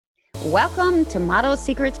Welcome to Model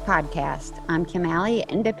Secrets Podcast. I'm Kim Alley,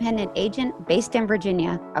 independent agent based in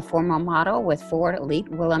Virginia, a former model with Ford Elite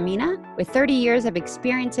Wilhelmina with 30 years of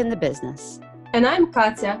experience in the business. And I'm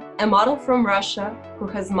Katya, a model from Russia who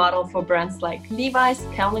has modeled for brands like Levi's,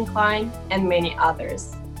 Calvin Klein, and many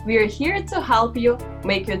others. We are here to help you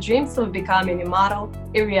make your dreams of becoming a model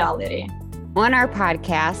a reality. On our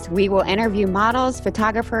podcast, we will interview models,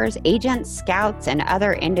 photographers, agents, scouts, and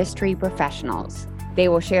other industry professionals. They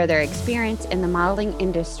will share their experience in the modeling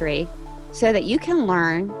industry so that you can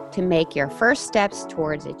learn to make your first steps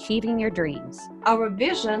towards achieving your dreams. Our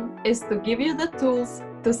vision is to give you the tools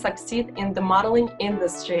to succeed in the modeling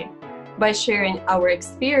industry by sharing our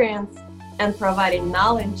experience and providing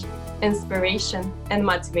knowledge, inspiration, and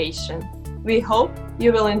motivation. We hope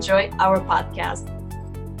you will enjoy our podcast.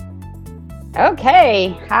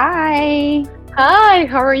 Okay. Hi. Hi,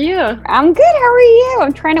 how are you? I'm good. How are you?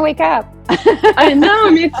 I'm trying to wake up. I know,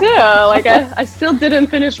 me too. I still didn't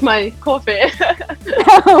finish my coffee.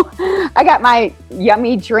 I got my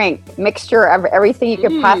yummy drink, mixture of everything you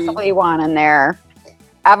could possibly want in there.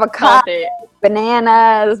 Avocado,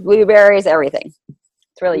 bananas, blueberries, everything.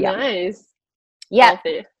 It's really yummy. Nice. Yeah.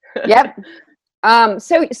 Yep.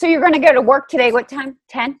 So you're going to go to work today. What time?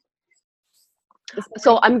 10?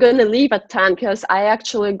 So I'm going to leave at 10 because I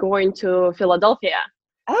actually going to Philadelphia.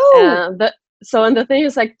 Oh. And the thing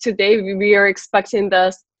is, like, today we are expecting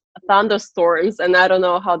the thunderstorms, and I don't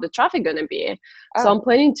know how the traffic going to be. Oh. So I'm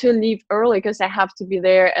planning to leave early because I have to be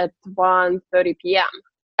there at 1:30 p.m.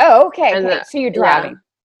 Oh, okay. So you're driving.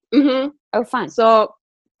 Yeah. Mm-hmm. Oh, fun. So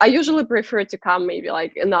I usually prefer to come maybe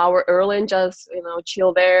like an hour early and just,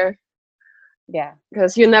 chill there. Yeah.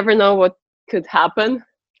 Because you never know what could happen.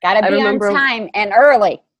 Gotta be on time and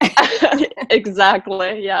early.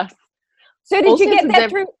 Exactly, yes. So did you get that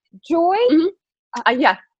through Joy? Mm-hmm.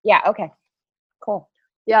 Yeah. Yeah, okay. Cool.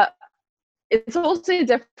 Yeah. It's also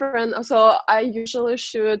different. So I usually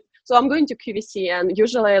shoot. So I'm going to QVC, and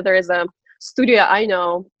usually there is a studio I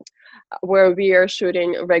know where we are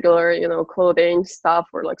shooting regular, clothing stuff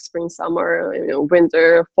for like spring, summer,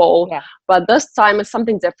 winter, fall. Yeah. But this time is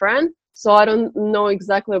something different. So I don't know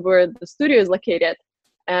exactly where the studio is located.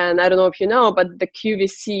 And I don't know if you know, but the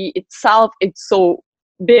QVC itself, it's so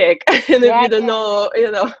big. And if you don't know,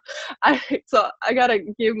 I gotta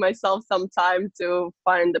give myself some time to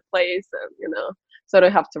find the place and, so I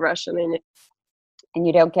don't have to rush in it. And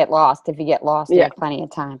you don't get lost. If you get lost, you have plenty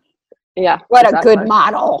of time. Yeah. What exactly. A good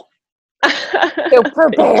model. So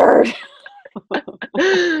prepared.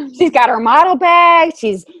 She's got her model bag.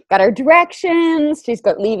 She's got her directions. She's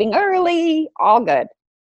got leaving early. All good.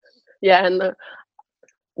 Yeah. And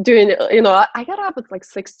doing, I got up at like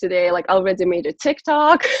 6 today, like already made a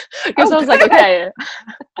TikTok because I was like, okay.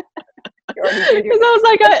 Because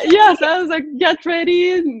I was like, get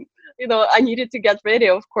ready. And, I needed to get ready,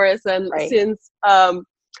 of course. And since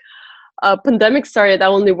pandemic started, I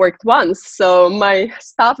only worked once. So my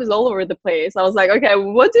stuff is all over the place. I was like, okay,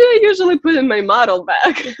 what do I usually put in my model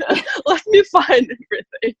bag? Let me find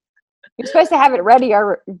everything. You're supposed to have it ready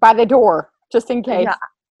or by the door, just in case.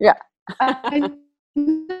 Yeah. I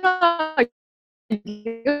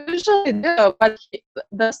usually do, but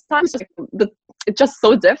this time it's just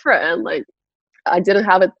so different. Like, I didn't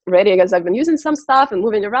have it ready because I've been using some stuff and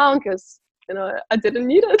moving around because I didn't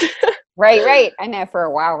need it. Right. I know, for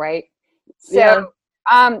a while, right? So,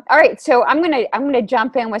 all right. So I'm gonna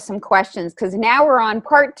jump in with some questions because now we're on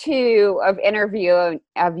part 2 of interview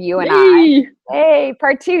of you and I. Hey,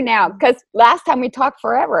 part 2 now, because last time we talked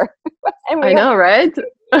forever. And I know, right?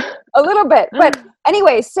 A little bit, but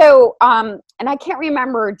anyway. So, and I can't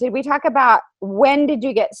remember. Did we talk about when did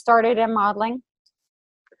you get started in modeling?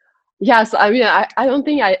 Yes, I mean, I don't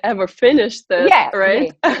think I ever finished it. Yeah,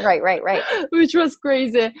 right. Right. Which was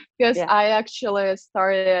crazy because I actually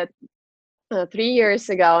started 3 years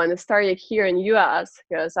ago, and I started here in US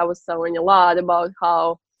because I was telling a lot about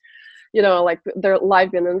how, like their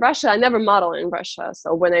life in Russia. I never modeled in Russia.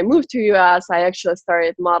 So when I moved to US, I actually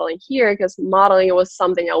started modeling here because modeling was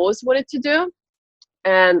something I always wanted to do.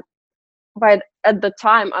 And but at the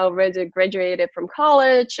time, I already graduated from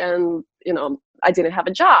college and, I didn't have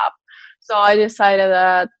a job. So I decided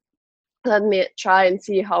that let me try and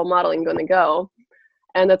see how modeling going to go.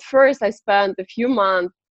 And at first, I spent a few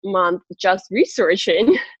months just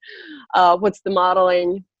researching what's the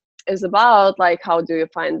modeling is about, like how do you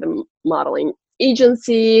find the modeling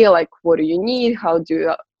agency, like what do you need, how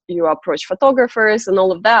do you approach photographers and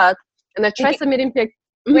all of that. And I tried submitting pic.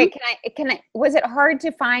 Wait, can I was it hard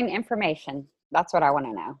to find information? That's what I want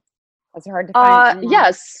to know. Was it hard to find?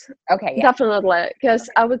 Yes. Okay. Yeah. Definitely. Because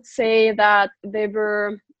I would say that they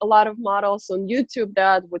were a lot of models on YouTube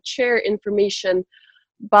that would share information,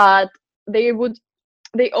 but they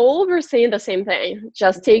all were saying the same thing: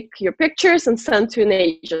 just take your pictures and send to an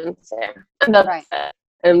agency, and that's Right. it.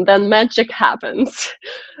 And then magic happens.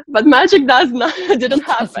 But magic didn't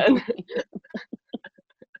happen.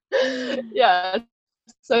 Yeah,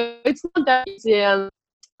 so it's not that easy. And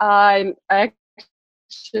I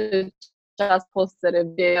actually just posted a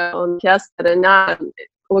video on yesterday, and now it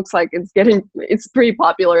looks like it's pretty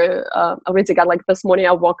popular. I already got, like, this morning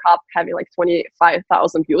I woke up having like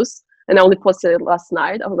 25,000 views, and I only posted it last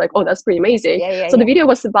night. I was like, oh, that's pretty amazing. So the video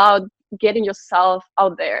was about getting yourself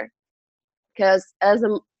out there, because as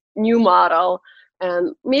a new model,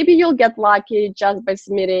 and maybe you'll get lucky just by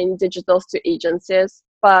submitting digitals to agencies,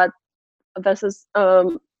 but this is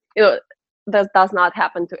that does not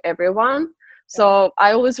happen to everyone. So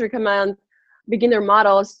I always recommend beginner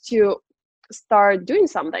models to start doing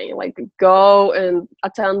something, like go and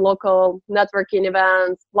attend local networking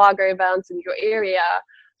events, blogger events in your area,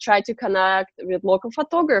 try to connect with local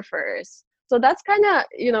photographers. So that's kind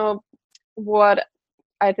of what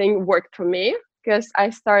I think worked for me, because I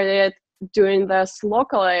started doing this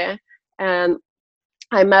locally and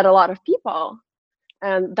I met a lot of people.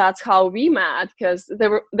 And that's how we met, because there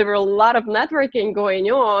were a lot of networking going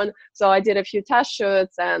on. So I did a few test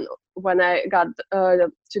shoots, and when I got to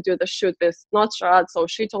do the shoot with Notrat, so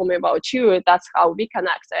she told me about you. That's how we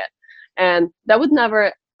connected. And that would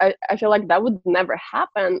never, I feel like that would never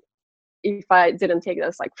happen if I didn't take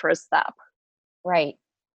this like first step. Right.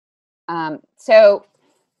 So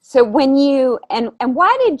when you, and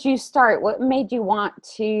why did you start? What made you want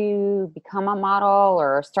to become a model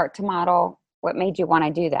or start to model? What made you want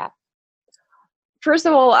to do that? First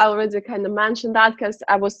of all, I already kind of mentioned that because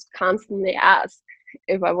I was constantly asked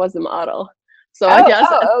if I was a model. So I guess,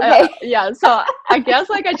 okay. So I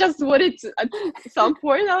guess like I just wanted to, at some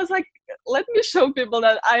point I was like, let me show people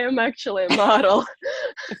that I am actually a model.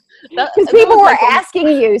 Because people were like asking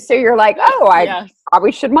you, so you're like, oh, I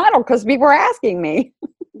probably should model because people were asking me.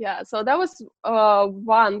 Yeah, so that was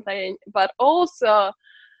one thing. But also,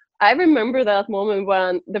 I remember that moment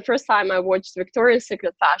when the first time I watched Victoria's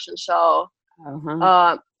Secret fashion show.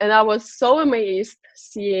 And I was so amazed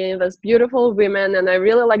seeing these beautiful women, and I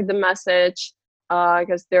really liked the message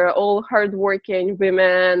because they're all hardworking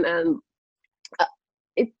women, and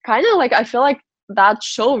it kind of like, I feel like that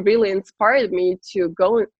show really inspired me to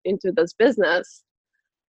go into this business.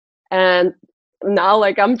 And now,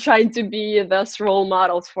 like, I'm trying to be this role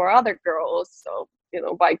models for other girls. So,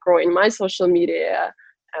 by growing my social media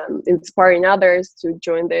and inspiring others to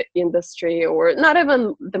join the industry, or not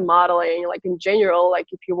even the modeling, like in general, like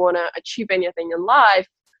if you want to achieve anything in life,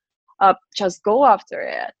 just go after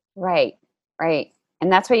it. Right.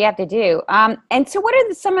 And that's what you have to do. And so what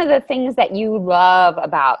are some of the things that you love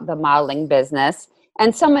about the modeling business,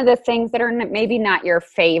 and some of the things that are maybe not your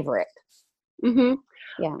favorite? Mm-hmm.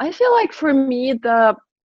 Yeah. I feel like for me, the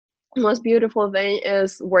most beautiful thing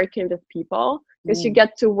is working with people, because you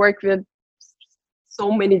get to work with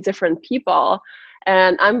so many different people,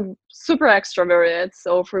 and I'm super extroverted.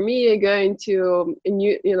 So for me, going to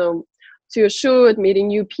to a shoot, meeting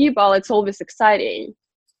new people, it's always exciting.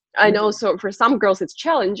 I know, so for some girls it's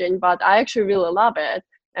challenging, but I actually really love it.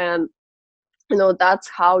 And that's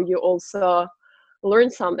how you also learn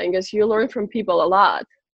something, because you learn from people a lot.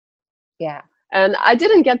 Yeah. And I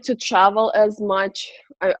didn't get to travel as much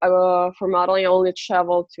for modeling. I only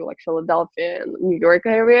traveled to like Philadelphia and New York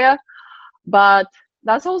area, but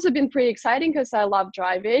that's also been pretty exciting because I love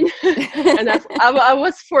driving. And I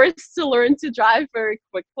was forced to learn to drive very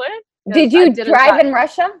quickly. Did you drive in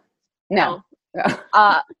Russia? No.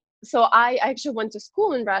 So I actually went to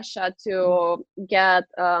school in Russia to get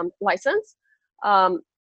license.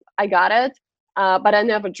 I got it, but I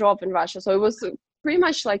never drove in Russia. So it was pretty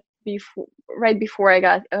much like right before I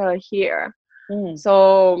got here.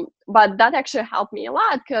 So, but that actually helped me a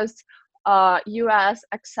lot, because US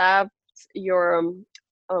accepts your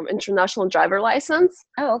international driver license.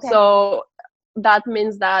 Oh, okay. So that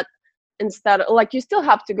means that instead, like, you still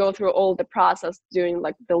have to go through all the process, doing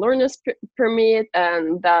like the learner's permit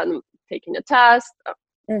and then taking a test.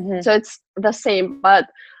 So it's the same, but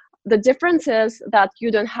the difference is that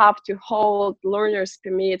you don't have to hold learner's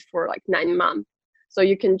permit for like 9 months. So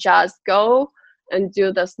you can just go and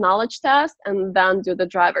do this knowledge test and then do the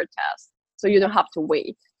driver test. So you don't have to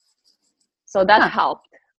wait. So that helped.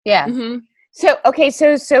 Yeah. So, okay.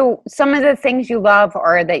 So some of the things you love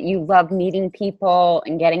are that you love meeting people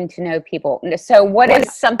and getting to know people. So what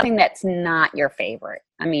is something that's not your favorite?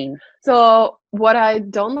 I mean, so what I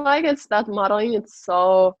don't like is that modeling, it's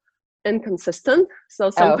so inconsistent. So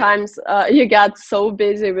sometimes you get so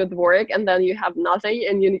busy with work and then you have nothing,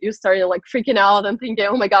 and you start like freaking out and thinking,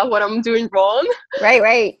 oh my God, what I'm doing wrong.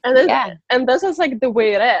 Right. And this is like the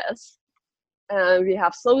way it is. And we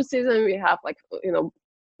have slow season, we have like,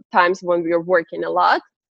 times when we are working a lot.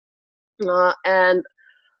 And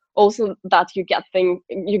also that you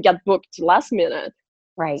get booked last minute.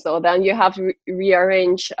 Right. So then you have to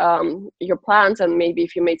rearrange your plans, and maybe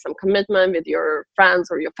if you made some commitment with your friends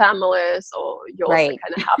or your family, so you also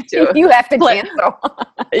kind of have to you have to cancel.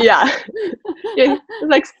 Yeah.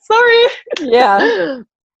 Like, sorry. Yeah.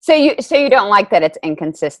 So you don't like that it's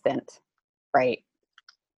inconsistent, right?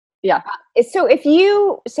 Yeah. So if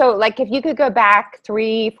you could go back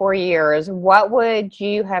 3-4 years, what would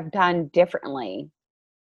you have done differently?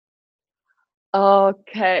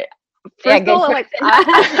 Okay. First of all, like,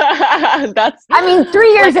 that's. I mean,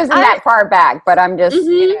 3 years isn't that far back, but I'm just,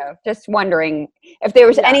 just wondering if there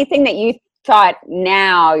was anything that you thought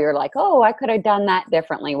now you're like, oh, I could have done that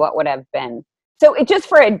differently. What would have been? So it's just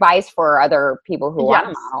for advice for other people who want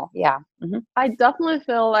to model. Yeah. Mm-hmm. I definitely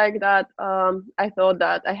feel like that. I thought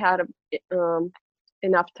that I had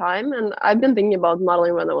enough time, and I've been thinking about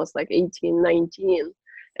modeling when I was like 18, 19,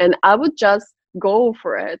 and I would just go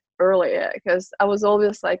for it earlier because I was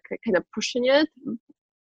always like kind of pushing it.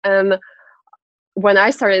 And when I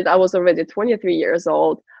started, I was already 23 years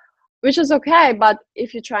old, which is okay. But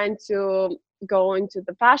if you're trying to go into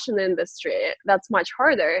the fashion industry, that's much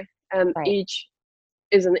harder, and age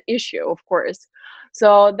is an issue, of course.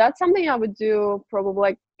 So that's something I would do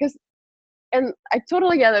probably, and I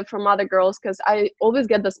totally get it from other girls, because I always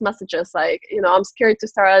get these messages like, I'm scared to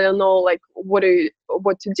start. I don't know like what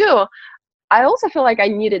to do. I also feel like I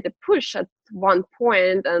needed a push at one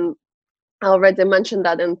point, and I already mentioned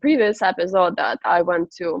that in previous episode that I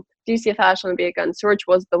went to DC Fashion Week, and Serge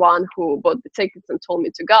was the one who bought the tickets and told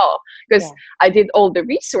me to go, because I did all the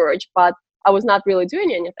research, but I was not really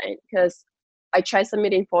doing anything because I tried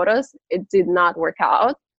submitting photos. It did not work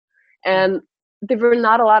out, and there were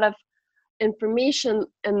not a lot of information,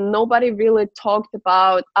 and nobody really talked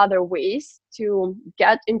about other ways to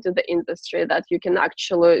get into the industry, that you can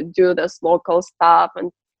actually do this local stuff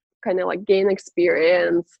and kind of like gain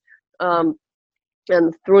experience, and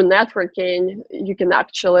through networking you can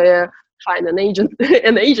actually find an agent.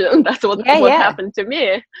 That's what happened to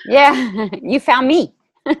me. You found me.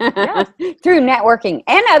 Through networking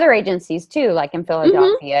and other agencies too, like in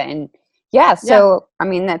Philadelphia. And I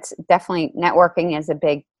mean, that's definitely, networking is a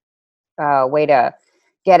big way to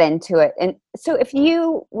get into it. And so if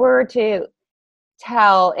you were to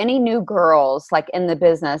tell any new girls like in the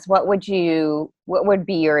business, what would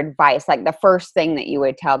be your advice? Like the first thing that you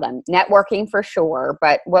would tell them? Networking for sure,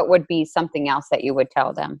 but what would be something else that you would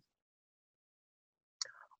tell them?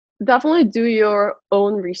 Definitely do your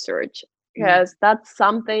own research, because that's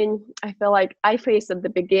something I feel like I faced at the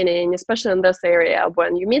beginning, especially in this area,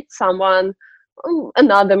 when you meet someone,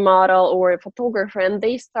 another model or a photographer, and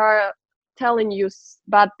they start telling you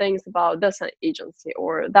bad things about this agency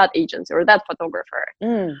or that photographer.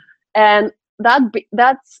 And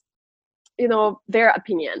that's their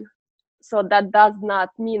opinion. So that does not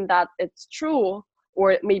mean that it's true,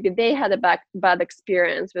 or maybe they had a bad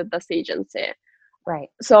experience with this agency. Right.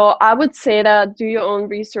 So I would say that do your own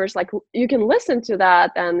research. Like, you can listen to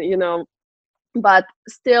that, and but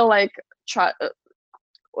still like try,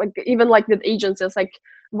 like even like with agencies, like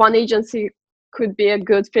one agency could be a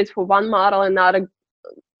good fit for one model and not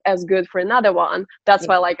as good for another one. That's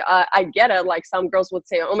why like I get it. Like some girls would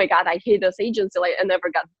say, oh my God, I hate this agency, like I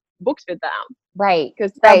never got booked with them. Right.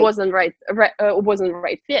 Because that wasn't wasn't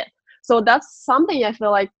right fit. So that's something I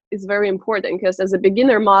feel like is very important, because as a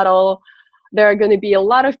beginner model, there are going to be a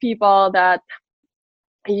lot of people that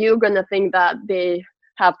you're going to think that they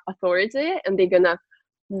have authority and they're going to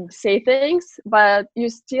say things, but you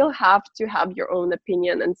still have to have your own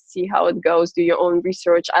opinion and see how it goes. Do your own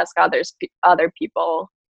research, ask other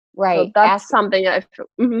people. Right. So that's something I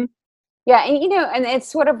feel. Yeah, and and it's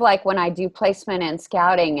sort of like when I do placement and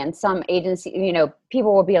scouting, and some agency,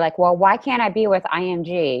 people will be like, well, why can't I be with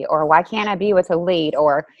IMG, or why can't I be with Elite,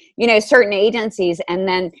 or certain agencies, and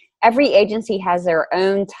then every agency has their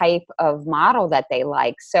own type of model that they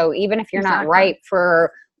like. So even if you're not right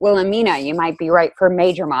for Wilhelmina, you might be right for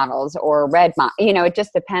Major Models or Red it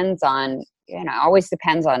just depends on, always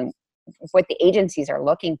depends on what the agencies are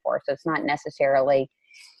looking for. So it's not necessarily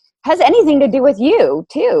has anything to do with you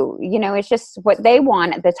too. It's just what they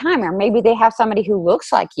want at the time, or maybe they have somebody who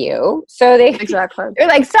looks like you. So they're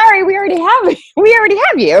like, sorry, we already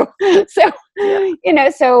have you. So,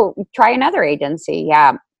 so try another agency.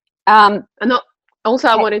 Yeah. And also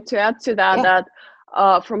I wanted to add to that, that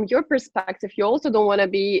from your perspective, you also don't want to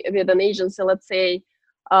be with an agency, let's say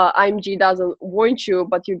IMG doesn't want you,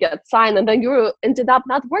 but you get signed, and then you ended up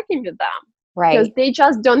not working with them. Right. Because they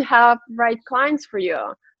just don't have right clients for you.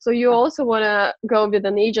 So you also want to go with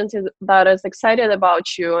an agency that is excited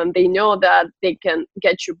about you, and they know that they can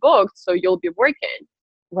get you booked, so you'll be working.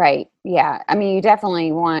 Right. Yeah. I mean, you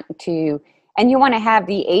definitely want to, and you want to have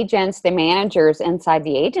the agents, the managers inside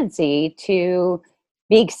the agency to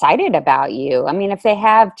be excited about you. I mean, if they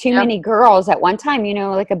have too many girls at one time,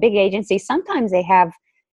 like a big agency, sometimes they have,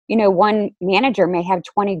 one manager may have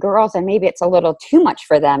 20 girls and maybe it's a little too much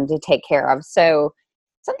for them to take care of. So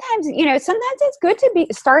sometimes, sometimes it's good to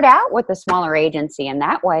start out with a smaller agency in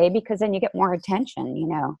that way, because then you get more attention,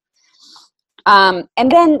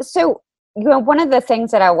 and then, so, one of the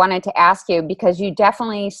things that I wanted to ask you, because you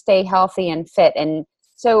definitely stay healthy and fit. And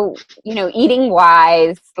so, eating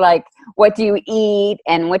wise, like what do you eat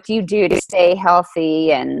and what do you do to stay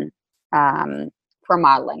healthy and for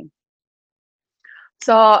modeling?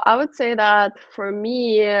 So I would say that for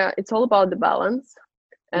me, it's all about the balance.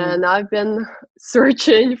 And I've been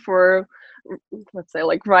searching for, let's say,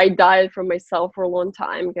 like right diet for myself for a long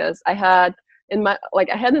time, because I had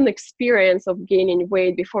an experience of gaining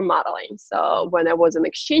weight before modeling. So when I was an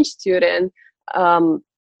exchange student, I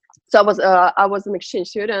was an exchange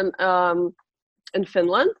student in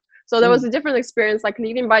Finland. So there was a different experience, like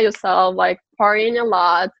living by yourself, like partying a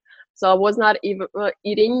lot. So I was not even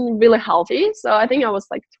eating really healthy. So I think I was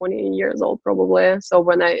like 20 years old probably. So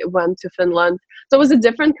when I went to Finland, so it was a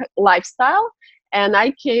different lifestyle. And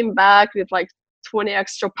I came back with like 20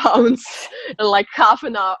 extra pounds in like half a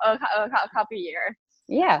year.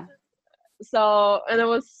 Yeah. So, and it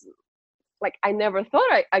was like, I never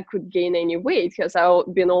thought I could gain any weight, because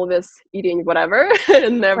I've been always eating whatever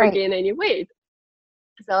and never gain any weight.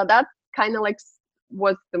 So that kind of like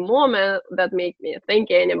was the moment that made me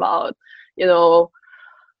thinking about,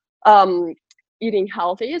 eating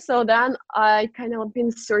healthy. So then I kind of been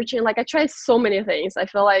searching, like I tried so many things. I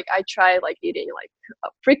feel like I tried like eating like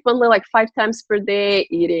frequently, like 5 times per day,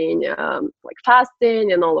 eating like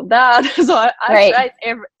fasting and all of that. So I tried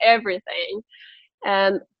everything.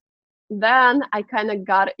 And then I kind of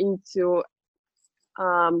got into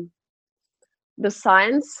the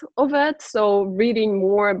science of it. So reading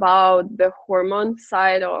more about the hormone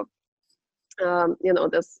side of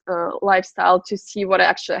this lifestyle, to see what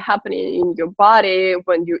actually happening in your body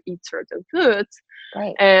when you eat certain foods.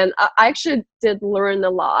 Right. And I actually did learn a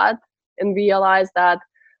lot and realize that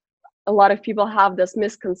a lot of people have this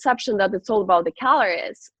misconception that it's all about the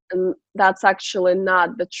calories, and that's actually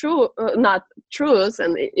not the truth.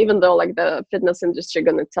 And even though like the fitness industry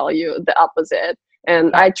gonna tell you the opposite,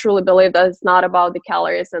 and I truly believe that it's not about the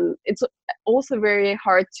calories, and it's also very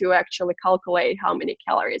hard to actually calculate how many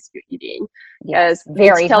calories you're eating. Yes,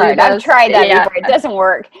 very hard. I've tried that before. It doesn't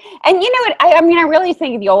work. And you know what? I mean, I really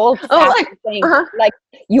think the old thing, like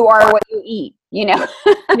you are what you eat, Yeah.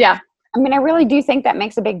 I mean, I really do think that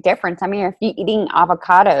makes a big difference. I mean, if you're eating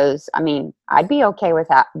avocados, I mean, I'd be okay with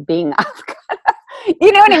that being avocado.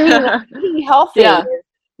 You know what I mean? Like, being healthy,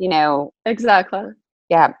 Exactly.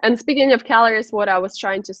 Yeah. And speaking of calories, what I was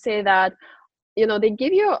trying to say that, they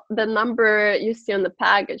give you the number you see on the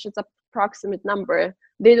package. It's an approximate number.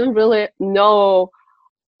 They don't really know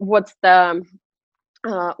what's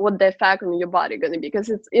what the effect on your body going to be, because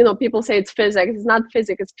it's, people say it's physics. It's not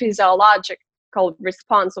physics. It's physiological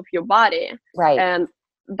response of your body. Right. And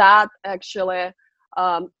that actually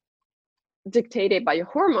dictated by your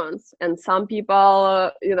hormones. And some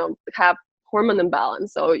people, have hormone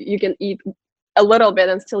imbalance. So you can eat a little bit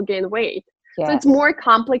and still gain weight. Yes. So it's more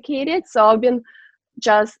complicated. So I've been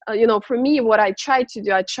just, for me, what I try to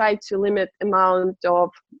do, I try to limit amount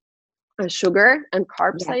of sugar and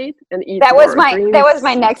carbs I eat, and eat that was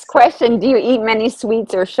my next question. Do you eat many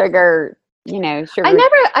sweets or sugar? Sugar.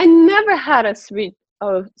 I never had a sweet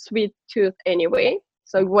tooth anyway,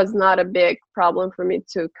 so it was not a big problem for me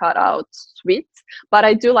to cut out sweets. But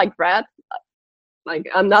I do like bread. Like,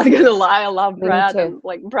 I'm not gonna lie, I love bread, and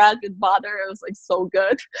like bread with butter, it was like so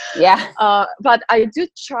good. Yeah. But I do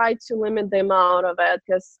try to limit the amount of it,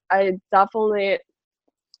 because I definitely,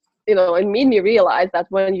 it made me realize that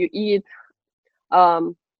when you eat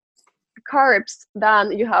carbs,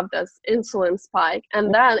 then you have this insulin spike.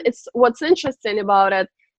 And then what's interesting about it,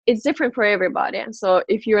 it's different for everybody. So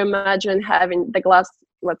if you imagine having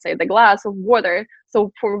let's say the glass of water,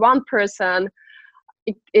 so for one person,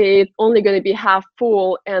 it's only going to be half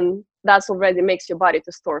full, and that's already makes your body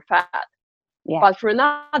to store fat. Yeah. But for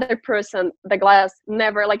another person, the glass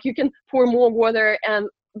never, like you can pour more water and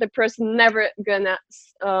the person never gonna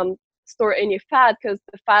store any fat because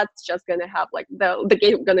the fat's just gonna have like the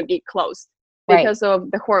gate gonna be closed because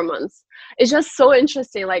of the hormones. It's just so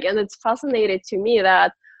interesting, like, and it's fascinating to me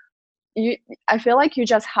that I feel like you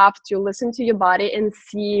just have to listen to your body and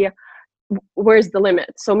see where's the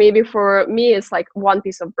limit. So maybe for me it's like one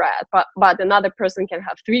piece of bread, but another person can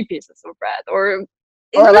have 3 pieces of bread, or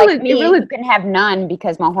really, like me, you can have none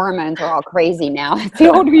because my hormones are all crazy now.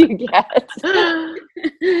 The older you get.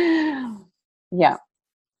 Yeah.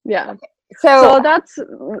 Okay. So that's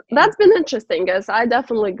been interesting, because I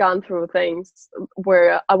definitely gone through things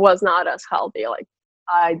where I was not as healthy. Like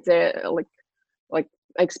I did like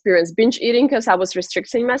I experienced binge eating because I was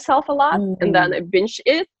restricting myself a lot, and then I binge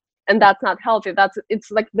eat, and that's not healthy.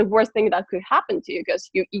 It's like the worst thing that could happen to you, because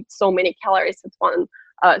you eat so many calories at one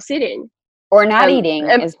sitting. Or not eating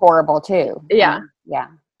is horrible too. Yeah. Yeah.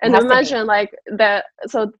 And imagine like that.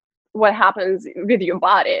 So what happens with your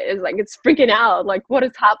body is like it's freaking out, like what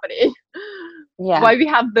is happening. Why we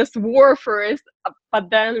have this war first, but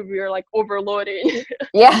then we're like overloading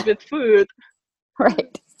with food.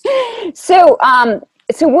 Right. So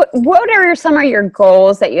what are some of your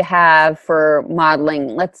goals that you have for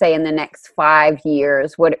modeling, let's say in the next 5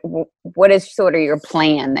 years? What is sort of your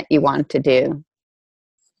plan that you want to do?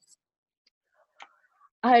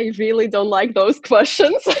 I really don't like those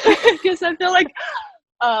questions because I feel like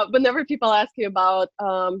whenever people ask you about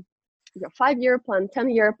your 5-year plan,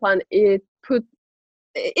 10-year plan, it's good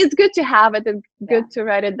to have it. It's good to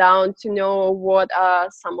write it down, to know what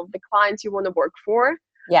some of the clients you want to work for.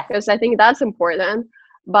 Yeah. Because I think that's important.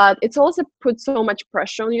 But it's also put so much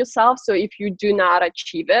pressure on yourself. So if you do not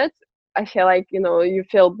achieve it, I feel like, you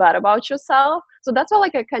feel bad about yourself. So that's why,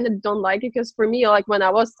 like, I kind of don't like it, because for me, like, when I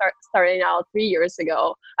was starting out 3 years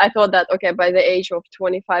ago, I thought that, okay, by the age of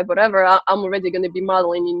 25, whatever, I'm already going to be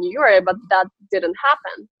modeling in New York, but that didn't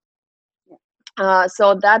happen.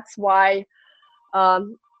 So that's why I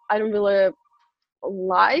don't really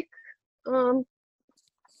like, those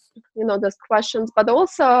questions. But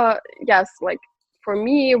also, yes, like, for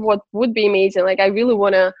me, what would be amazing, like, I really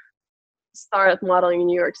want to start modeling in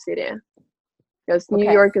New York City, because New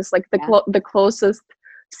York is like the closest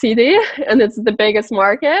city, and it's the biggest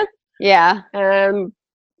market. Yeah. And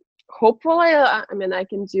hopefully, I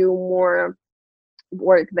can do more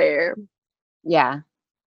work there. Yeah.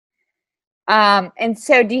 And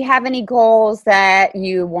so do you have any goals that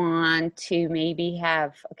you want to maybe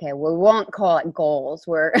have? Okay, we won't call it goals.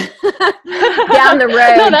 We're down the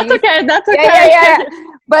road. No, that's okay. That's okay. Yeah.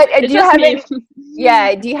 But do you have any?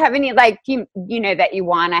 Yeah. Do you have any, like, you know, that you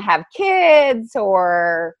want to have kids,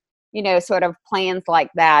 or, sort of plans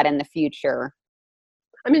like that in the future?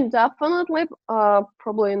 Definitely,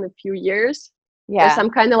 probably in a few years. Yeah. Because I'm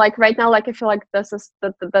kind of like right now, like, I feel like this is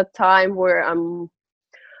the time where I'm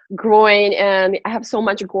growing and I have so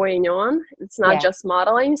much going on. It's not just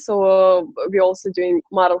modeling. So we're also doing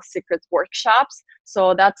model secrets workshops.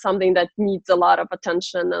 So that's something that needs a lot of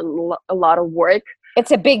attention and a lot of work.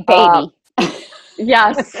 It's a big baby.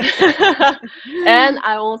 Yes. And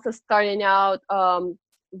I'm also starting out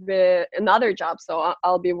with another job. So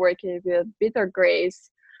I'll be working with Bitter Grace.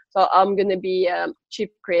 So I'm going to be chief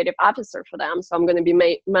creative officer for them. So I'm going to be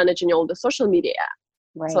managing all the social media.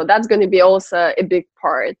 Right. So that's going to be also a big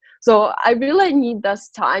part. So I really need this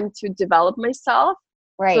time to develop myself.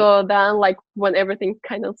 Right. So then, like, when everything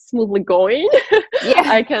kind of smoothly going,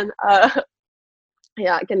 I can, I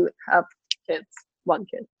can have kids. One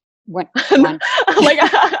kid. One. Like,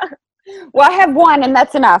 well, I have one, and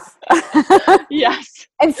that's enough. Yes.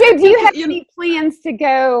 And so, do you have any plans to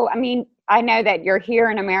go? I know that you're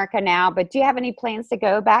here in America now, but do you have any plans to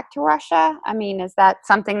go back to Russia? Is that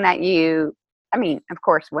something that you? Of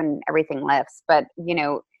course, when everything lifts, but,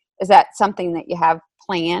 is that something that you have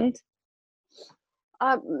planned?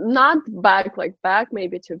 Not back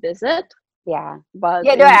maybe to visit. Yeah. But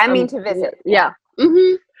to visit. Yeah.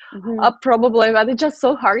 Mm-hmm. Mm-hmm. Probably, but it's just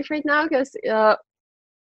so hard right now, because I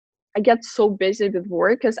get so busy with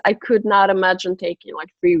work, because I could not imagine taking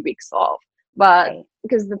like 3 weeks off. But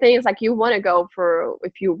because the thing is, like, you want to go for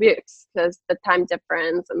a few weeks because the time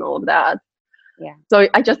difference and all of that. Yeah. So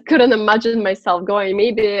I just couldn't imagine myself going.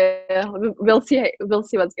 Maybe we'll see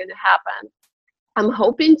what's going to happen. I'm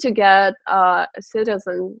hoping to get a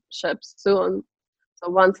citizenship soon. So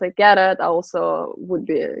once I get it, I also would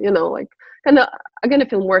be, like, kind of, I'm going to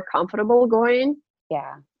feel more comfortable going.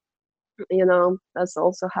 Yeah. That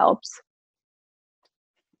also helps.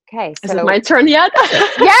 Okay. So is it my turn yet?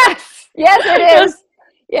 Yes. Yes, it is.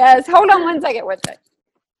 Yes. Hold on one second with it.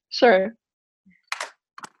 Sure.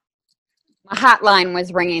 My hotline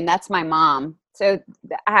was ringing. That's my mom. So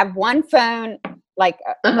I have one phone, like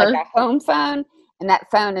a home phone, And that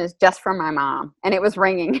phone is just from my mom, and it was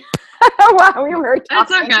ringing while we were talking.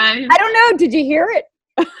 That's okay. I don't know. Did you hear it?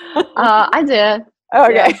 I did.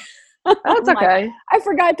 Okay. Yeah. That's okay. I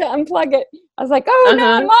forgot to unplug it. I was like, oh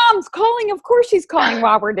no, mom's calling. Of course she's calling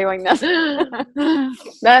while we're doing this.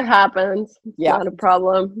 That happens. Yeah. Not a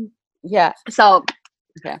problem. Yeah. So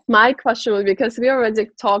my question was, because we already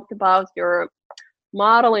talked about your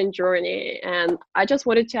modeling journey, and I just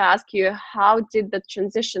wanted to ask you, how did the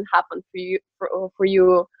transition happen for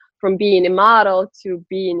you from being a model to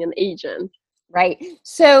being an agent? Right.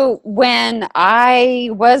 So when I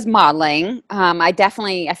was modeling, I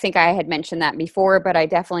think I had mentioned that before, but I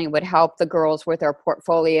definitely would help the girls with their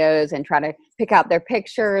portfolios and try to pick out their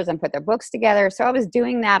pictures and put their books together. So I was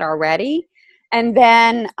doing that already. And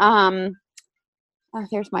then,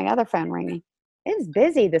 here's my other phone ringing. It's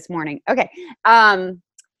busy this morning. Okay. And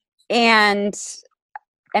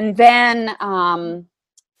then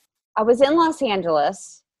I was in Los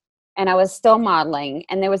Angeles. And I was still modeling,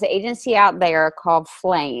 and there was an agency out there called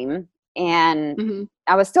Flame, and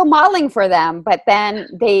I was still modeling for them, but then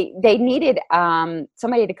they needed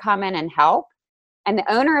somebody to come in and help. And the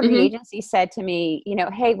owner of the agency said to me,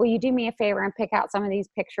 hey, will you do me a favor and pick out some of these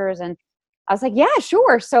pictures? And I was like, yeah,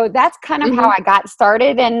 sure. So that's kind of how I got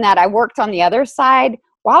started, and that I worked on the other side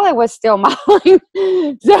while I was still modeling.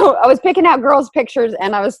 So I was picking out girls' pictures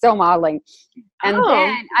and I was still modeling. And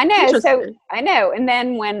then I know. And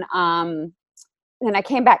then when then I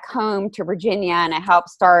came back home to Virginia, and I helped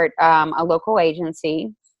start a local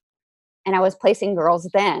agency, and I was placing girls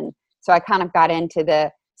then. So I kind of got into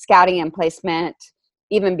the scouting and placement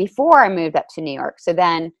even before I moved up to New York. So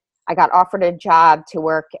then I got offered a job to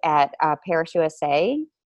work at Paris USA,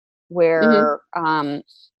 where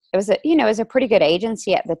it was a pretty good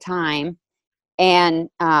agency at the time. And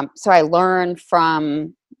so I learned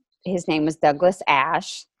from, his name was Douglas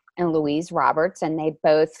Ash and Louise Roberts, and they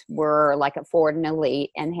both were like at Ford and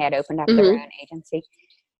Elite and had opened up their own agency.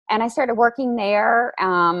 And I started working there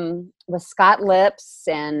with Scott Lips.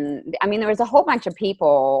 And I mean, there was a whole bunch of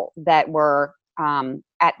people that were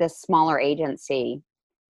at this smaller agency,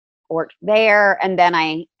 worked there. And then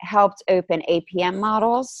I helped open APM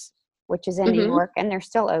Models, which is in New York, and they're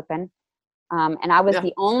still open. And I was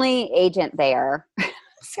the only agent there.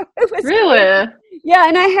 So it was really crazy. Yeah,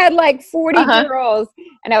 and I had like 40 girls,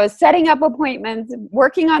 and I was setting up appointments,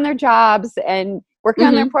 working on their jobs, and working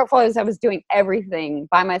on their portfolios. I was doing everything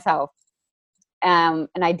by myself. And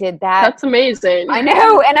I did that. That's amazing. I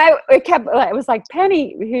know. And it was like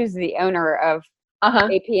Penny, who's the owner of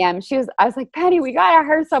APM. I was like, Penny, we got to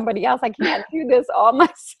hire somebody else. I can't do this all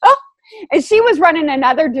myself. And she was running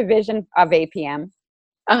another division of APM.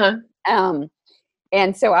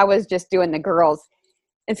 And so I was just doing the girls.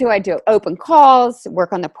 And so I do open calls,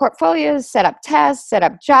 work on the portfolios, set up tests, set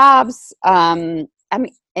up jobs.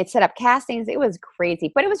 It set up castings. It was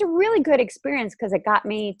crazy, but it was a really good experience because it got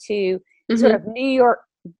me to sort of New York,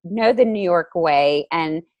 know the New York way,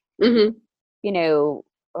 and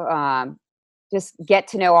just get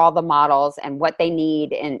to know all the models and what they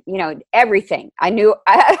need, and everything. I knew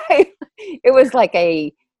it was like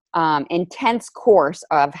a intense course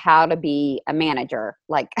of how to be a manager,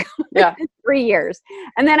 like 3 years.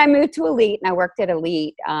 And then I moved to Elite, and I worked at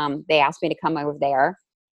Elite. They asked me to come over there,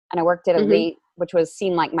 and I worked at Elite, which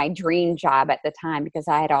seemed like my dream job at the time because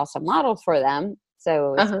I had also modeled for them.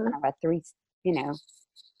 So it was kind of a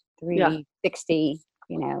 360,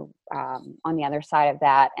 on the other side of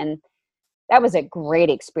that. And that was a great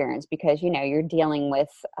experience because, you're dealing with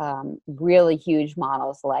really huge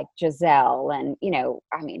models like Giselle, and,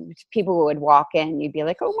 people would walk in, you'd be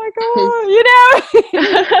like, oh my God,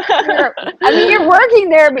 you're working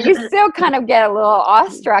there, but you still kind of get a little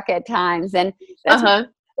awestruck at times. And that's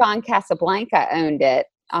John Casablanca owned it.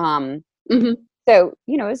 So,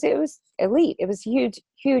 it was Elite. It was a huge,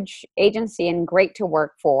 huge agency and great to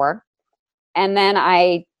work for. And then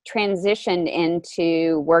I transitioned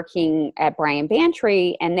into working at Brian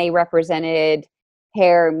Bantry, and they represented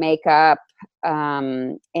hair, makeup,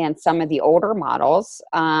 and some of the older models,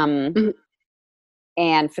 and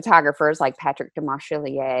photographers like Patrick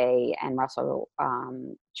Demarchelier and Russell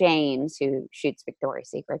James, who shoots Victoria's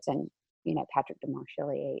Secrets, and Patrick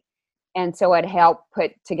Demarchelier. And so I'd help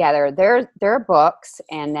put together their books,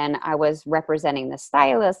 and then I was representing the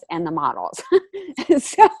stylists and the models.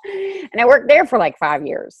 And I worked there for like 5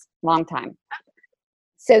 years, long time.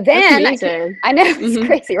 So then I know it's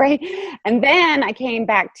crazy, right? And then I came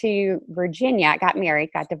back to Virginia. I got married,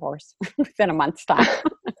 got divorced within a month's time.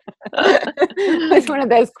 It was one of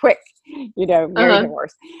those quick, married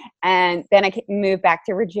divorce. And then I moved back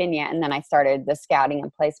to Virginia, and then I started the scouting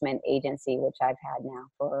and placement agency, which I've had now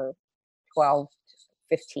for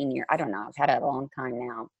 15 years. I don't know. I've had it a long time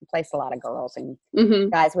now. I placed a lot of girls and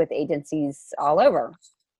guys with agencies all over.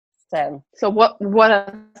 So what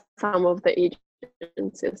are some of the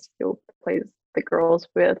agencies you place the girls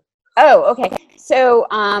with? Oh, okay. So,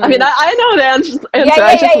 I mean, I know the answer. I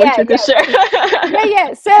just want you to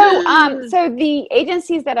share. So the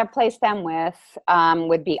agencies that I placed them with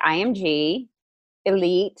would be IMG,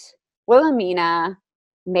 Elite, Wilhelmina,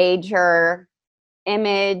 Major,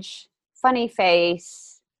 Image, Funny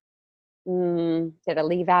Face. Did I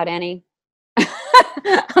leave out any?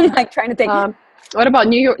 I'm like trying to think. What about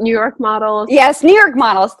New York models? Yes, New York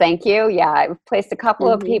models. Thank you. Yeah, I've placed a couple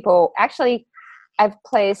of people. Actually, I've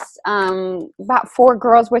placed about 4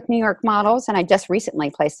 girls with New York models, and I just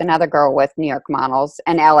recently placed another girl with New York models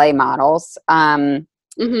and LA models.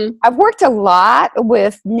 I've worked a lot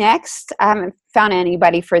with Next. I haven't found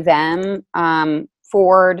anybody for them.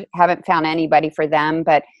 Ford, haven't found anybody for them,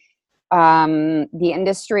 but the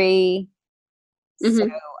industry. So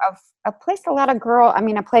I've placed a lot of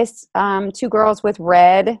I placed 2 girls with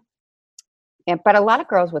Red, but a lot of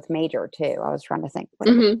girls with Major too. I was trying to think.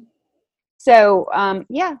 So,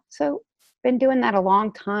 so been doing that a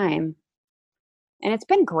long time, and it's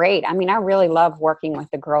been great. I mean, I really love working with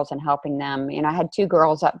the girls and helping them. You know, I had 2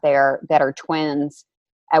 girls up there that are twins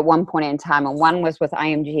at one point in time, and one was with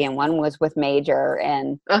IMG and one was with Major,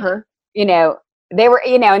 and you know, they were,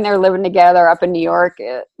 and they're living together up in New York.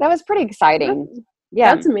 That was pretty exciting.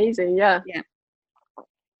 That's amazing. Yeah.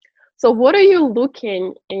 So what are you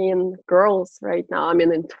looking in girls right now? I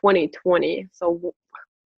mean, in 2020. So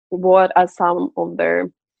what are some of their,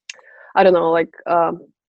 I don't know, like,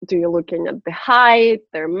 do you looking at the height,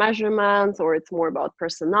 their measurements, or it's more about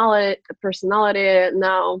personality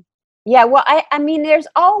now? Yeah, well, I mean, there's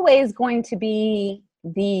always going to be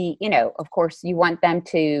of course you want them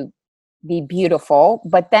to be beautiful,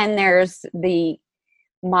 but then there's the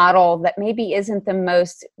model that maybe isn't the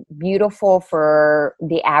most beautiful for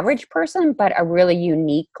the average person, but a really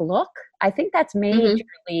unique look. I think that's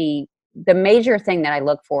majorly the major thing that I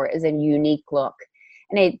look for is a unique look.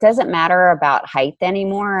 And it doesn't matter about height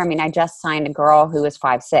anymore. I mean, I just signed a girl who is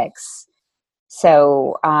 5'6".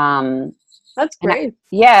 So, that's great.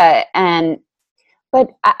 But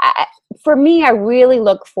for me, I really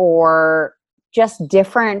look for just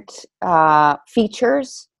different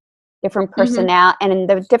features, different personality, and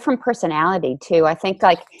the different personality too. I think,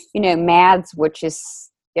 like, Mads, which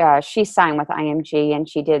is she signed with IMG, and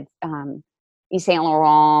she did Yves Saint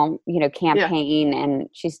Laurent, campaign, and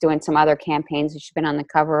she's doing some other campaigns. She's been on the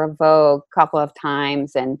cover of Vogue a couple of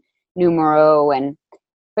times and Numero,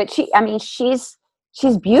 but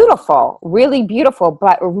she's beautiful, really beautiful,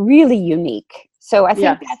 but really unique. So I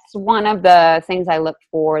think that's one of the things I look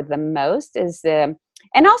for the most is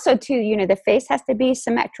and also too, the face has to be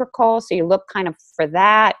symmetrical. So you look kind of for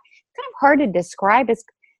that. Kind of hard to describe. It's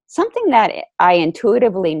something that I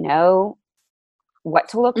intuitively know what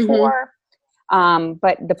to look for.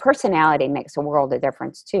 But the personality makes a world of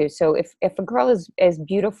difference too. So if a girl is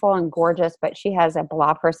beautiful and gorgeous, but she has a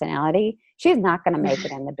blah personality, she's not going to make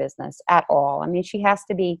it in the business at all. I mean, she has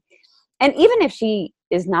to be, and even if she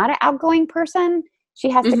is not an outgoing person, she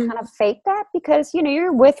has to kind of fake that, because,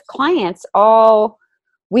 you're with clients all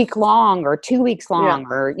week long or 2 weeks long,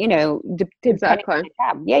 or, exactly.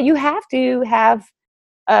 Yeah. You have to have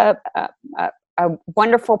a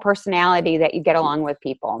wonderful personality that you get along with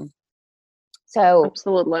people. So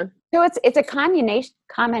absolutely. So it's a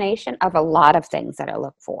combination of a lot of things that I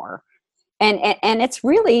look for, and it's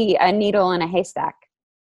really a needle in a haystack.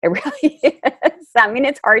 It really is. I mean,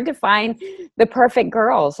 it's hard to find the perfect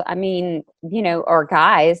girls. I mean, or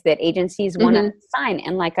guys that agencies want to sign,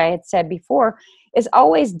 and like I had said before, is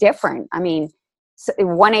always different. I mean,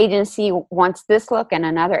 one agency wants this look, and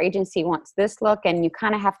another agency wants this look, and you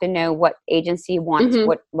kind of have to know what agency wants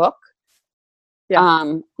what look.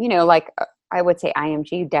 Yeah. Like, I would say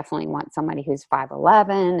IMG definitely wants somebody who's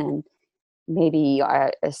 5'11" and maybe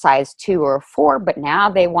a size 2 or 4, but now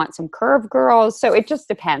they want some curved girls. So it just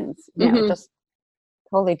depends. It just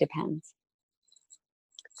totally depends.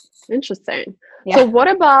 Interesting. Yeah. So what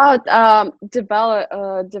about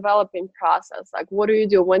developing process? Like, what do you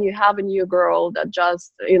do when you have a new girl that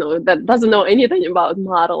just, that doesn't know anything about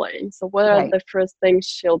modeling? So what are the first things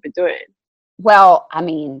she'll be doing? Well, I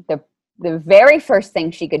mean, the very first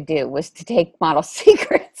thing she could do was to take Model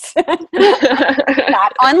Secrets,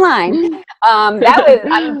 not online. That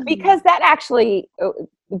was because that actually,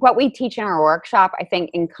 what we teach in our workshop, I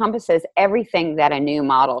think, encompasses everything that a new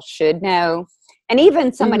model should know, and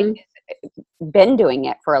even somebody who's been doing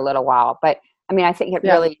it for a little while. But I mean, I think it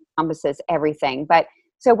really encompasses everything. But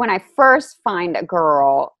so when I first find a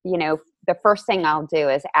girl, the first thing I'll do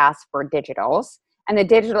is ask for digitals, and the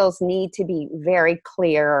digitals need to be very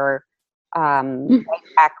clear,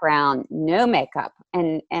 background, no makeup.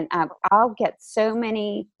 And I'll get so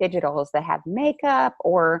many digitals that have makeup,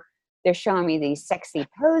 or they're showing me these sexy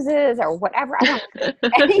poses or whatever. I don't do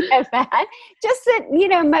any of that. Just that,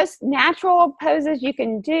 most natural poses you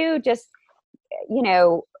can do, just,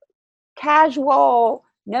 casual,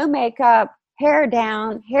 no makeup, hair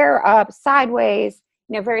down, hair up, sideways,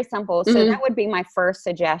 very simple. So that would be my first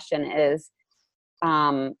suggestion is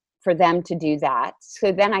for them to do that.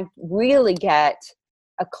 So then I really get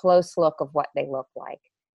a close look of what they look like.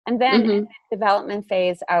 And then in the development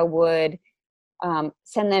phase, I would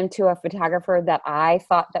send them to a photographer that I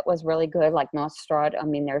thought that was really good, like Nostrad. I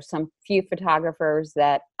mean, there's some few photographers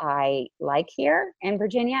that I like here in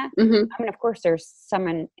Virginia. I mean, of course, there's some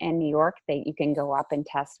in New York that you can go up and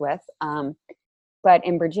test with. But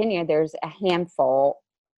in Virginia, there's a handful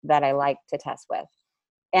that I like to test with.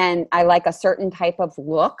 And I like a certain type of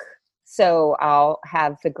look. So I'll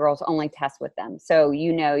have the girls only test with them. So,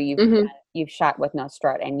 you've shot with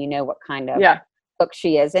Nostrad and you know what kind of look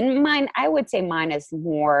she is. And I would say mine is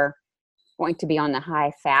more going to be on the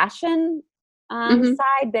high fashion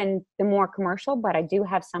side than the more commercial, but I do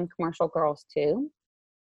have some commercial girls too.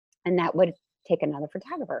 And that would take another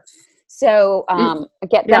photographer. So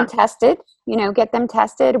get them tested,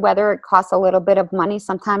 whether it costs a little bit of money.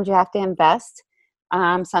 Sometimes you have to invest.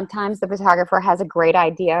 Sometimes the photographer has a great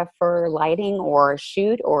idea for lighting or a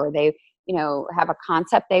shoot, or they, have a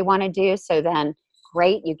concept they want to do. So then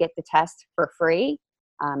great, you get the test for free.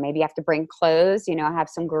 Maybe you have to bring clothes. I have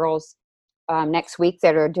some girls next week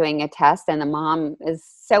that are doing a test, and the mom is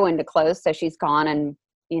so into clothes. So she's gone and,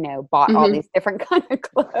 bought all these different kind of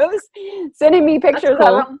clothes, sending me pictures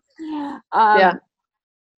of them.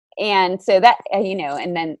 And so that,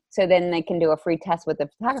 so then they can do a free test with the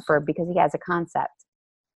photographer because he has a concept.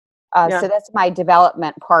 So that's my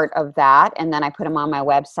development part of that. And then I put them on my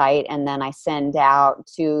website, and then I send out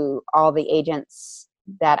to all the agents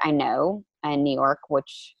that I know in New York,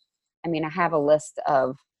 which, I mean, I have a list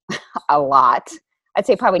of a lot. I'd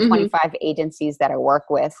say probably 25 agencies that I work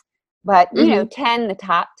with, but, 10, the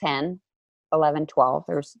top 10, 11, 12,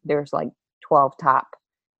 there's like 12 top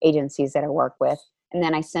agencies that I work with. And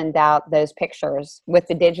then I send out those pictures with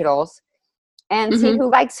the digitals and see who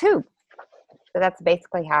likes who. So that's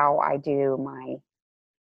basically how I do my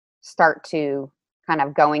start to kind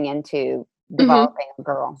of going into developing a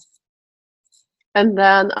girl. And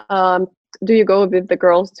then do you go with the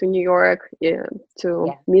girls to New York to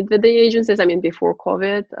meet with the agencies? I mean, before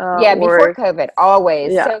COVID? Before COVID,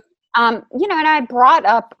 always. Yeah. So, and I brought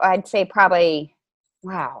up, I'd say probably,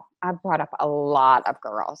 I brought up a lot of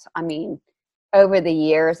girls. I mean, over the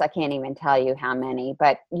years, I can't even tell you how many,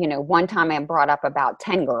 but, one time I brought up about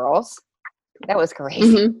 10 girls. That was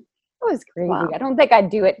crazy. It was crazy. Wow. I don't think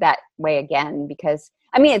I'd do it that way again because,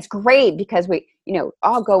 I mean, it's great because we,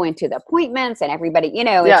 all go into the appointments and everybody,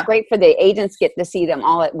 it's great for the agents get to see them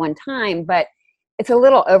all at one time, but it's a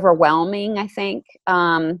little overwhelming, I think.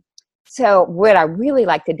 So what I really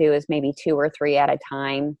like to do is maybe 2 or 3 at a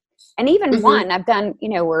time. And even one I've done,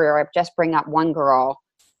 where I just bring up one girl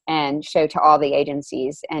and show to all the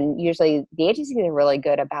agencies. And usually the agencies are really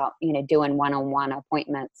good about, doing one-on-one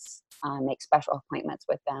appointments, make special appointments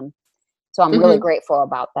with them. So I'm really grateful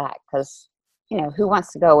about that because, who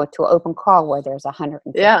wants to go to an open call where there's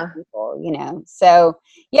 150 people, So,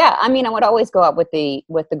 I mean, I would always go up with the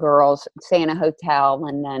girls, stay in a hotel,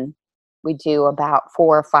 and then we do about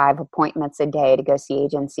 4 or 5 appointments a day to go see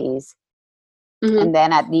agencies. And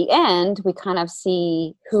then at the end, we kind of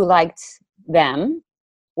see who liked them,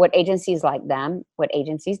 what agencies liked them, what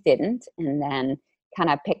agencies didn't, and then kind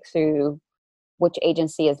of pick through which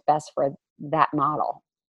agency is best for that model.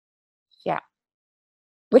 Yeah.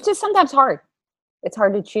 Which is sometimes hard. It's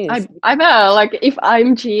hard to choose. I bet, like, if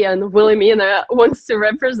IMG and Wilhelmina wants to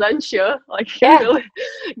represent you, like, you're really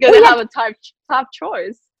going to have a top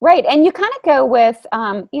choice. Right. And you kind of go with,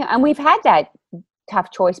 and we've had that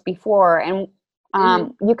tough choice before. And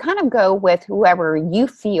you kind of go with whoever you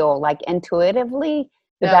feel like intuitively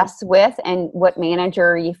the best with, and what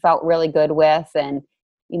manager you felt really good with, and,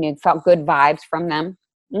 felt good vibes from them.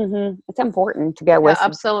 It's important to go with.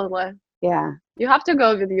 Absolutely. Yeah. You have to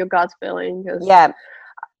go with your gut feeling. I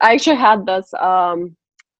actually had this, there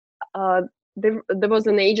was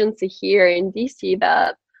an agency here in DC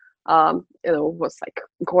that, was like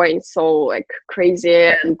going so like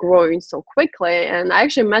crazy and growing so quickly. And I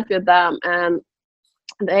actually met with them, and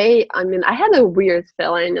I had a weird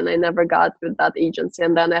feeling, and I never got with that agency.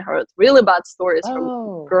 And then I heard really bad stories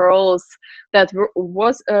from girls that were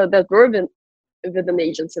with an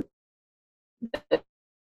agency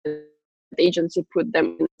the agency put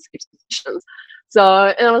them in safe situations.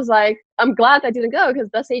 So, and I was like, I'm glad I didn't go, because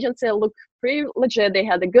this agency looked pretty legit. They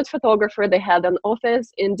had a good photographer. They had an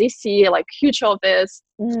office in DC, like huge office.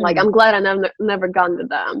 Like, I'm glad I never gone with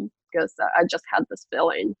them, because I just had this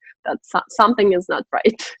feeling that something is not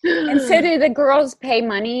right. And so do the girls pay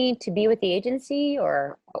money to be with the agency,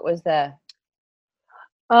 or what was the?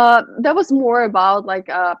 That was more about like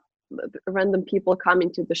random people coming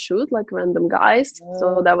to the shoot, like random guys.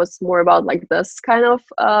 So that was more about like this kind of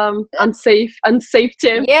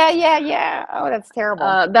unsafety. Yeah. Oh, that's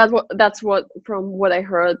terrible. That's what, from what I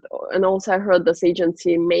heard. And also I heard this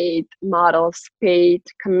agency made models paid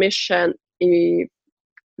commission if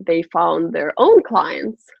they found their own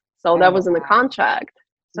clients. So that was in the contract.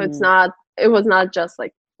 So it was not just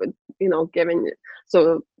like,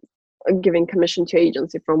 giving commission to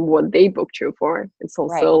agency from what they booked you for. It's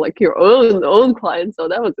also like your own client. So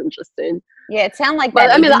that was interesting. Yeah, it sounded like but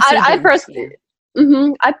that. I mean, I personally,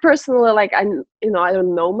 I personally, like, I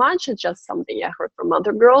don't know much. It's just something I heard from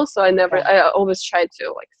other girls. So I always try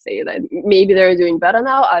to like say that maybe they're doing better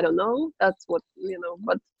now. I don't know. That's what,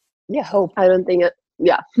 but yeah, hope. I don't think it.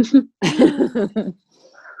 Yeah.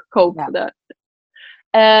 Hope that.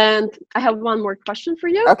 And I have one more question for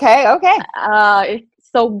you. Okay.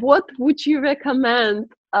 So what would you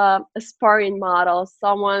recommend aspiring model,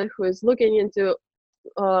 someone who is looking into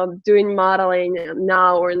doing modeling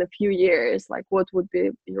now or in a few years? Like, what would be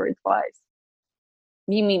your advice?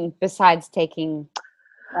 You mean besides taking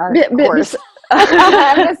our course?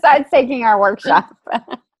 Besides taking our workshop?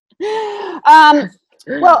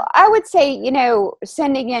 Well, I would say,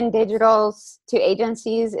 sending in digitals to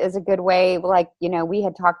agencies is a good way. Like, you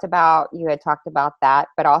had talked about that,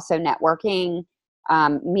 but also networking,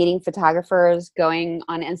 meeting photographers, going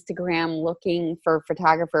on Instagram, looking for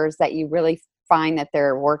photographers that you really find that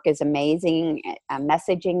their work is amazing,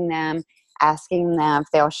 messaging them, asking them if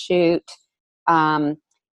they'll shoot. But,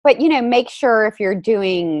 make sure if you're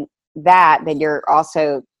doing that you're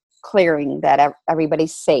also clearing that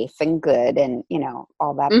everybody's safe and good and,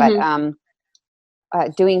 all that.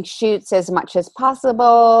 But doing shoots as much as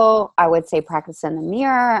possible, I would say practice in the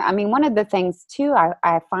mirror. I mean, one of the things too,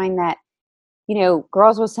 I find that,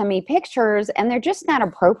 girls will send me pictures and they're just not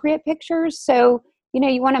appropriate pictures. So,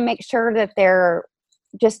 you want to make sure that they're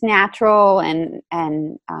just natural and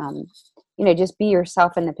just be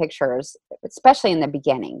yourself in the pictures, especially in the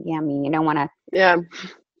beginning. Yeah. I mean, you don't want to,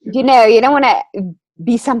 you don't want to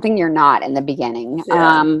be something you're not in the beginning.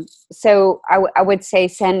 So I would say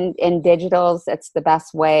send in digitals. That's the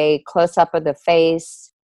best way. Close up of the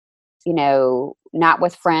face, not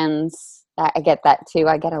with friends. I get that too.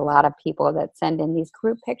 I get a lot of people that send in these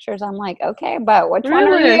group pictures. I'm like, okay, but which one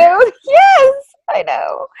are you? Yes, I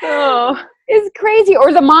know. Oh, it's crazy.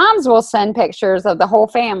 Or the moms will send pictures of the whole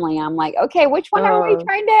family. I'm like, okay, which one are we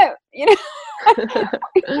trying to,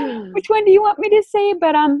 which one do you want me to say?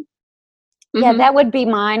 But yeah, that would be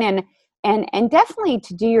mine. And definitely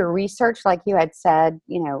to do your research, like you had said,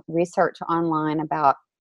 research online about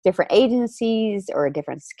different agencies or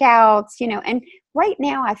different scouts, and right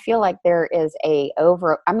now I feel like there is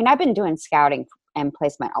I've been doing scouting and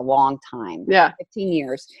placement a long time, 15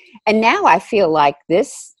 years. And now I feel like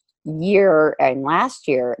this year and last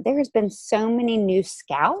year, there has been so many new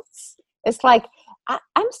scouts. It's like,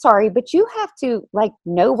 I'm sorry, but you have to like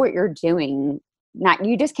know what you're doing.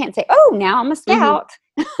 You just can't say, oh, now I'm a scout.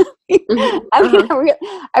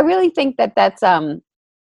 I really think that's,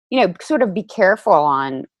 sort of be careful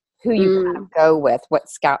on who you kind of go with, what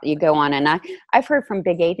scout you go on. And I've heard from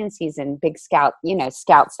big agencies and big scouts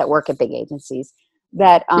that work at big agencies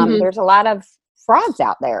that there's a lot of frauds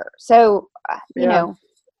out there. So,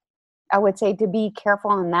 I would say to be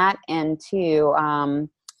careful on that and to, and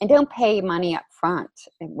don't pay money up front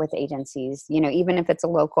with agencies. Even if it's a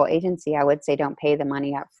local agency, I would say don't pay the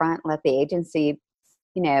money up front. Let the agency,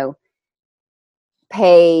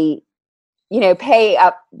 pay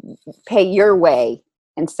your way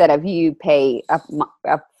instead of you pay up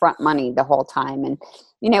front money the whole time. And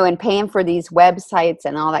paying for these websites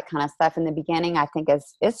and all that kind of stuff in the beginning, I think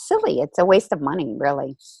is silly. It's a waste of money,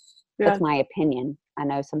 really. That's my opinion. I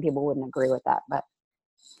know some people wouldn't agree with that, but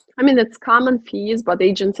I mean, it's common fees, but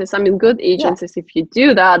agencies, good agencies, if you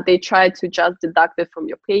do that, they try to just deduct it from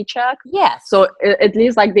your paycheck. Yes. So at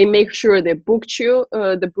least like they make sure they book you,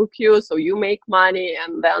 so you make money,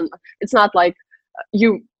 and then it's not like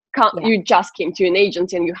you just came to an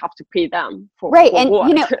agency and you have to pay them for and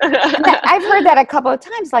what? I've heard that a couple of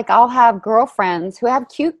times. Like I'll have girlfriends who have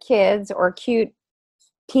cute kids or cute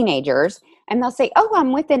teenagers, and they'll say, "Oh,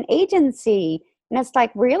 I'm with an agency." And it's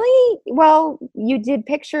like, really? Well, you did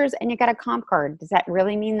pictures and you got a comp card. Does that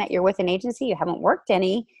really mean that you're with an agency? You haven't worked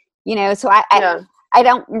any, so I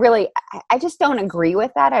don't really, I just don't agree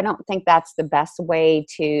with that. I don't think that's the best way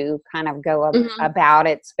to kind of go about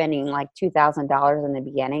it, spending like $2,000 in the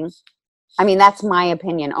beginning. I mean, that's my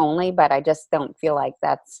opinion only, but I just don't feel like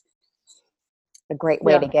that's a great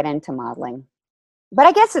way to get into modeling. But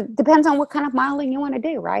I guess it depends on what kind of modeling you want to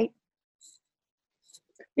do, right?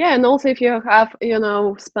 Yeah, and also if you have,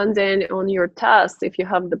 spending on your test, if you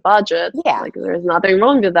have the budget, like there's nothing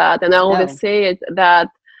wrong with that. And I always say it that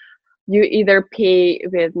you either pay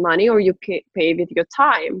with money or you pay with your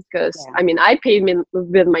time. Because I mean, I paid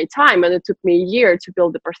with my time, and it took me a year to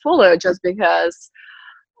build the portfolio, just because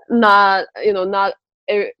not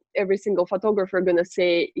every single photographer gonna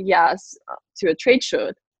say yes to a trade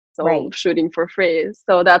shoot. So shooting for free.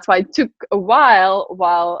 So that's why it took a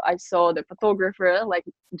while I saw the photographer like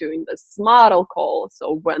doing this model call.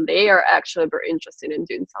 So when they are actually very interested in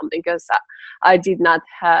doing something, because I did not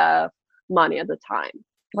have money at the time.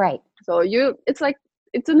 Right. So it's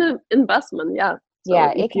an investment. Yeah.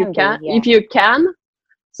 So if you can.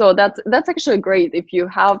 So that's actually great if you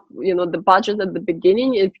have, the budget at the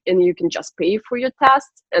beginning, and you can just pay for your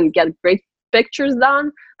tests and get great pictures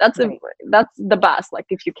done. That's the best, like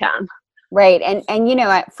if you can. Right. And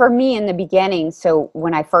for me in the beginning, so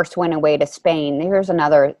when I first went away to Spain, here's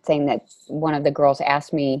another thing that one of the girls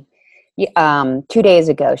asked me 2 days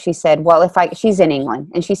ago. She said, well, she's in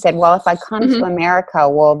England, and she said, well, if I come to America,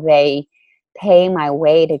 will they pay my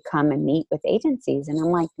way to come and meet with agencies? And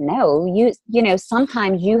I'm like, no,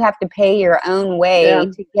 sometimes you have to pay your own way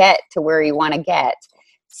to get to where you want to get.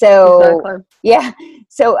 So,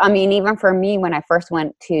 So, I mean, even for me, when I first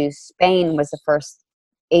went to Spain, was the first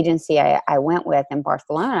agency I went with in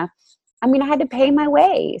Barcelona. I mean, I had to pay my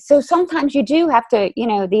way. So sometimes you do have to,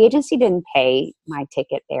 the agency didn't pay my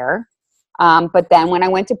ticket there. But then when I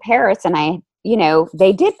went to Paris and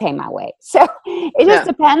they did pay my way. So it just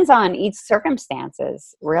depends on each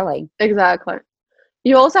circumstances, really. Exactly.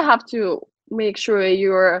 You also have to make sure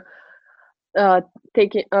you're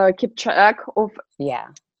keep track of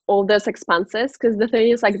all these expenses, because the thing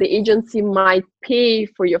is, like, the agency might pay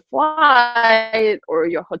for your flight or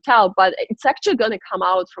your hotel, but it's actually going to come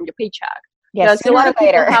out from your paycheck. Yes, a lot of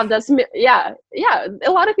people have this a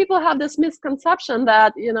lot of people have this misconception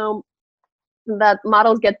that that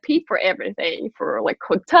models get paid for everything, for like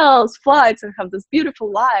hotels, flights, and have this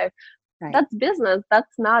beautiful life. Right. That's business.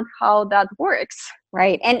 That's not how that works.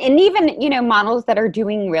 Right. And even, models that are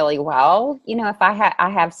doing really well, if I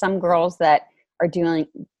have some girls that are doing,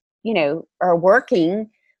 are working,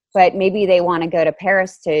 but maybe they want to go to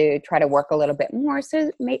Paris to try to work a little bit more.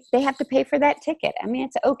 So they have to pay for that ticket. I mean,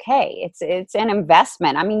 it's okay. It's an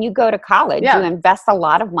investment. I mean, you go to college, you invest a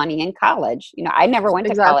lot of money in college. I never went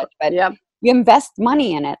to college, but you invest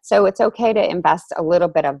money in it. So it's okay to invest a little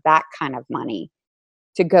bit of that kind of money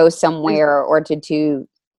to go somewhere or to do,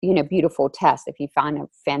 beautiful tests if you find a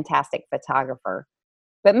fantastic photographer.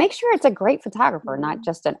 But make sure it's a great photographer, not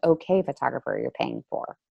just an okay photographer you're paying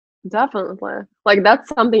for. Definitely. Like, that's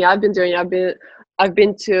something I've been doing. I've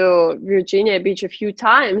been to Virginia Beach a few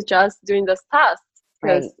times just doing this test,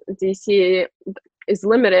 because DC is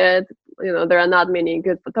limited. There are not many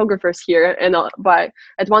good photographers here. And but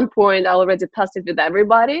at one point I already tested with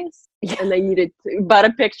everybody, and I needed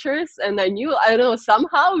better pictures. And I knew, I don't know,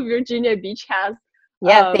 somehow Virginia Beach has.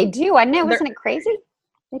 They do. I know. Wasn't it crazy?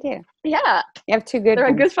 They do. Yeah. You have two good There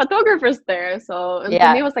are good photographers there. So and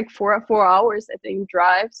for me, it was like 4 hours, I think,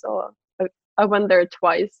 drive. So I went there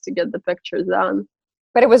twice to get the pictures done.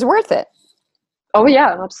 But it was worth it. Oh,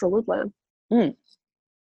 yeah, absolutely. Mm.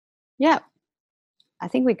 Yeah. I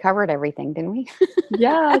think we covered everything, didn't we?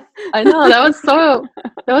 Yes, I know. That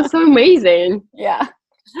was so amazing. Yeah.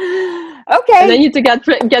 Okay. And I need to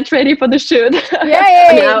get ready for the shoot.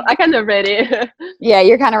 Yeah. I'm kind of ready. Yeah,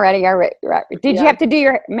 you're kind of ready. Did you have to do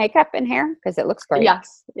your makeup and hair? Because it looks great.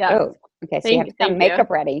 Yes. Yeah. Oh, okay. So you have to come makeup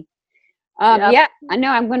ready. Yeah, I know.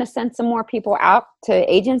 I'm going to send some more people out to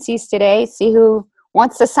agencies today. See who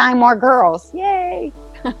wants to sign more girls. Yay!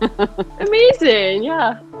 Amazing.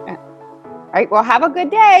 Yeah. All right. Well, have a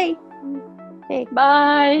good day. Okay.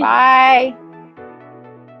 Bye. Bye.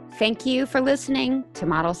 Thank you for listening to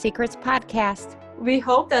Model Secrets Podcast. We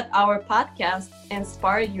hope that our podcast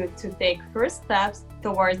inspired you to take first steps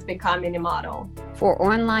towards becoming a model. For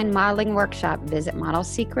online modeling workshop, visit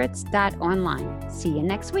modelsecrets.online. See you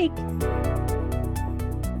next week.